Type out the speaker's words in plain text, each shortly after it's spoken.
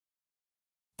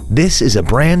This is a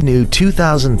brand new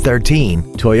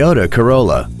 2013 Toyota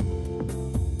Corolla.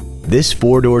 This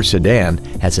four-door sedan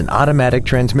has an automatic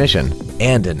transmission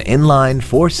and an inline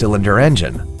four-cylinder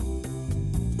engine.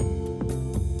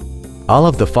 All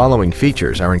of the following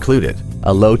features are included: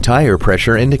 a low tire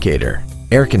pressure indicator,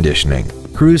 air conditioning,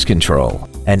 cruise control,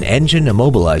 an engine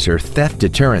immobilizer theft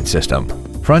deterrent system,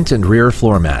 front and rear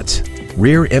floor mats,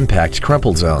 rear impact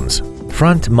crumple zones,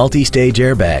 front multi-stage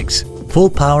airbags, full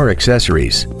power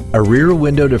accessories, a rear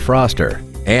window defroster,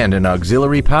 and an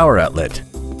auxiliary power outlet.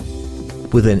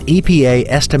 With an EPA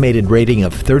estimated rating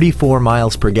of 34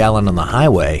 miles per gallon on the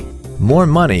highway, more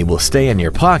money will stay in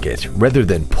your pocket rather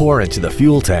than pour into the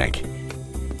fuel tank.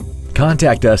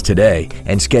 Contact us today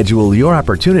and schedule your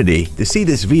opportunity to see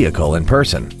this vehicle in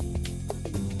person.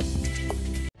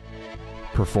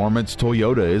 Performance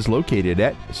Toyota is located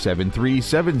at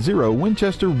 7370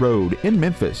 Winchester Road in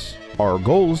Memphis. Our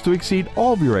goal is to exceed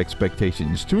all of your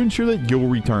expectations to ensure that you'll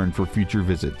return for future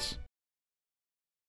visits.